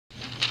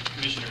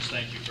Commissioners,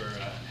 thank you for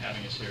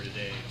having us here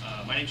today.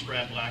 My name is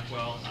Brad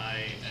Blackwell.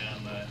 I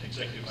am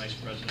Executive Vice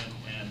President,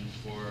 and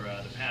for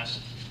the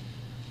past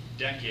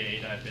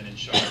decade, I've been in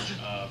charge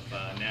of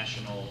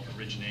national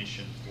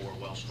origination for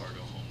Wells Fargo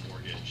Home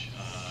Mortgage.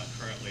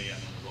 Currently, I'm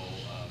in the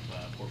role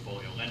of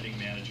Portfolio Lending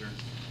Manager.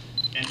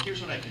 And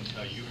here's what I can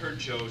tell you. You heard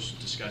Joe's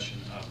discussion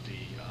of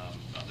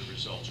the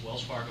results.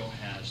 Wells Fargo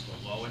has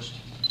the lowest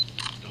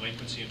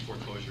delinquency and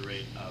foreclosure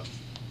rate of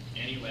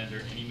any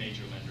lender, any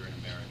major lender in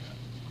America.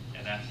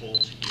 And that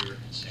holds here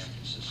in San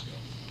Francisco.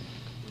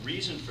 The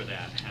reason for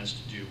that has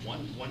to do,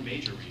 one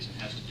major reason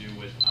has to do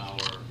with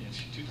in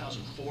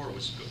 2004, we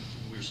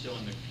were still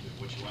in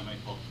what you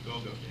might call the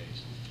go-go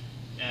days.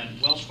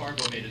 And Wells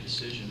Fargo made a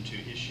decision to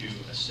issue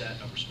a set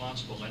of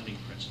responsible lending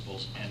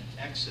principles and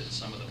exit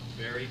some of the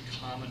very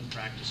common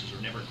practices, or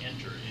never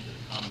enter into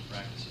the common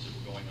practices that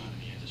were going on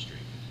in the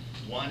industry.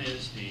 One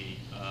is the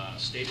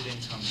stated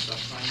income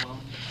subprime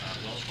loan.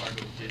 Wells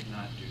Fargo did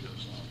not do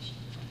those loans.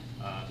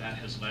 That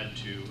has led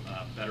to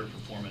better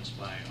performance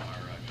by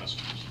our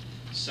customers.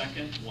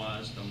 Second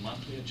was the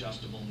monthly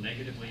adjustable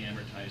negatively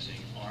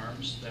amortizing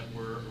ARMs that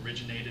were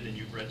originated and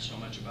you've read so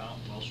much about.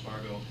 Wells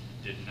Fargo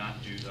did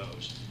not do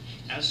those.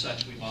 As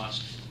such, we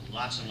lost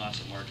lots and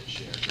lots of market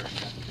share during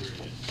that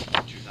period,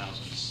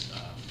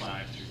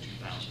 2005 through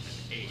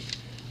 2008.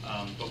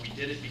 But we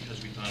did it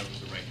because we thought it was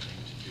the right thing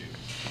to do.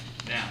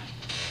 Now,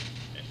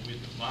 with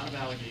a lot of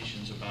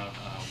allegations about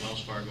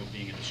Wells Fargo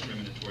being a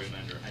discriminatory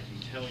lender, I can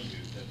tell you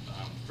that,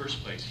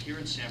 first place, here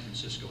in San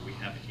Francisco, we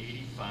have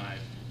 85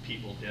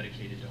 people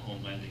dedicated to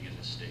home lending in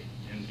the state,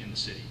 in the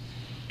city.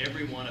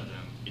 Every one of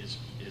them is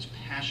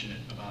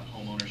passionate about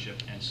home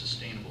ownership and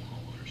sustainable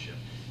home ownership.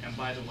 And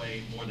by the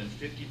way, more than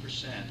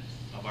 50%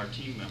 of our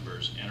team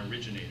members and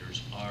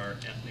originators are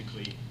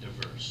ethnically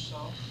diverse,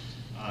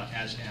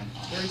 as am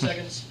I. 30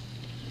 seconds.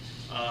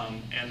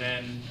 And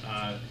then,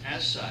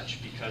 as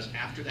such, because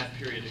after that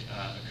period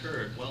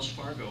occurred, Wells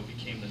Fargo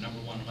became the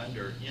 #1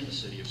 lender in the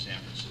city of San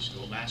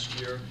Francisco. Last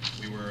year,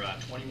 we were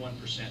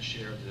 21%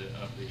 share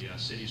of the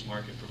city's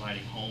market,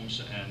 providing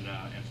homes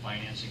and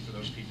financing for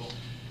those people,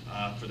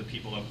 for the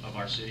people of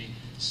our city.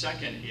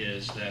 Second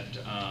is that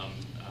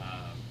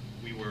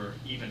we were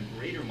even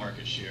greater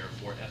market share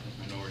for ethnic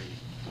minority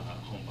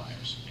home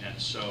buyers. And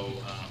so,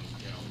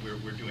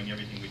 we're doing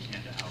everything we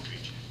can to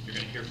outreach. You're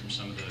going to hear from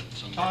some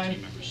of our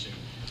team members soon.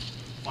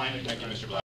 Finally, thank you, Mr. Black.